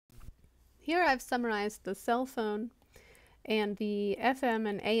Here I've summarized the cell phone and the FM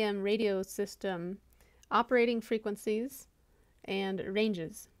and AM radio system operating frequencies and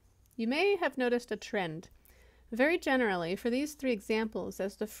ranges. You may have noticed a trend. Very generally, for these three examples,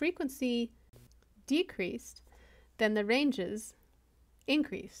 as the frequency decreased, then the ranges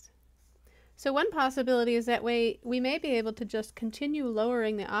increased. So one possibility is that we may be able to just continue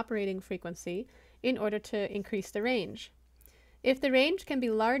lowering the operating frequency in order to increase the range. If the range can be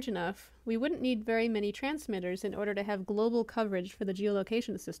large enough, we wouldn't need very many transmitters in order to have global coverage for the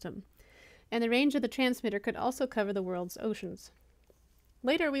geolocation system. And the range of the transmitter could also cover the world's oceans.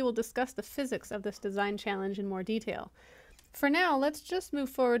 Later we will discuss the physics of this design challenge in more detail. For now, let's just move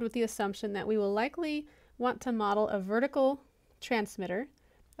forward with the assumption that we will likely want to model a vertical transmitter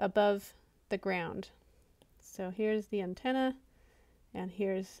above the ground. So here's the antenna, and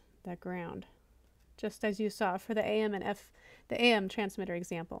here's the ground, just as you saw for the AM and the AM transmitter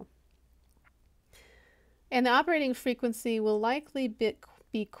example. And the operating frequency will likely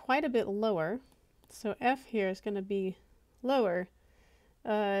be quite a bit lower. So F here is going to be lower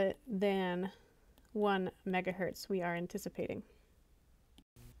than 1 megahertz we are anticipating.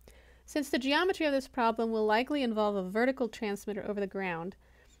 Since the geometry of this problem will likely involve a vertical transmitter over the ground,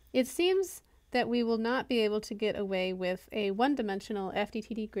 it seems that we will not be able to get away with a one-dimensional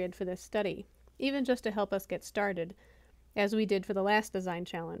FDTD grid for this study, even just to help us get started, as we did for the last design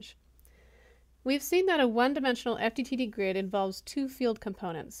challenge. We've seen that a one-dimensional FDTD grid involves two field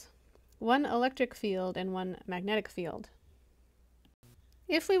components, one electric field and one magnetic field.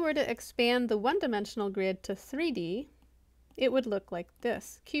 If we were to expand the one-dimensional grid to 3D, it would look like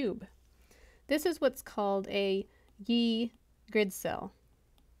this cube. This is what's called a Yee grid cell.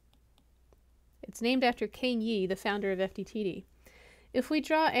 It's named after Kane Yee, the founder of FDTD. If we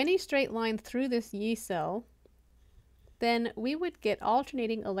draw any straight line through this Yee cell, then we would get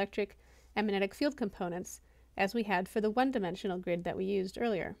alternating electric and magnetic field components as we had for the one-dimensional grid that we used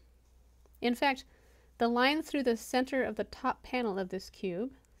earlier. In fact, the line through the center of the top panel of this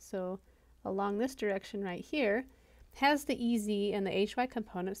cube, so along this direction right here, has the EZ and the HY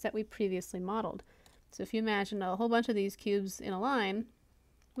components that we previously modeled. So if you imagine a whole bunch of these cubes in a line,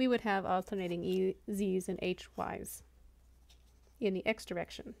 we would have alternating EZs and HYs in the X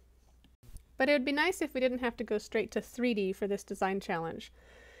direction. But it would be nice if we didn't have to go straight to 3D for this design challenge.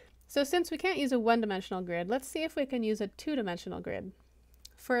 So since we can't use a one-dimensional grid, let's see if we can use a two-dimensional grid.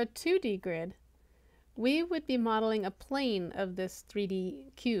 For a 2D grid, we would be modeling a plane of this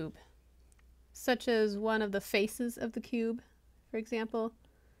 3D cube, such as one of the faces of the cube, for example,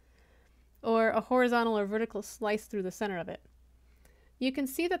 or a horizontal or vertical slice through the center of it. You can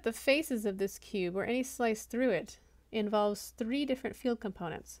see that the faces of this cube, or any slice through it, involves three different field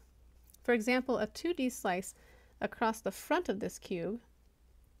components. For example, a 2D slice across the front of this cube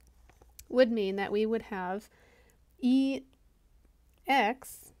would mean that we would have EX,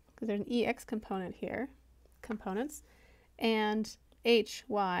 because there's an EX component here, components, and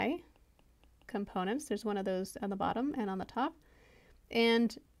HY components. There's one of those on the bottom and on the top,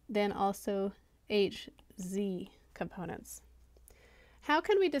 and then also HZ components. How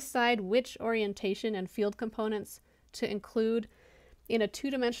can we decide which orientation and field components to include in a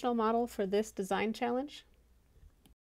two-dimensional model for this design challenge?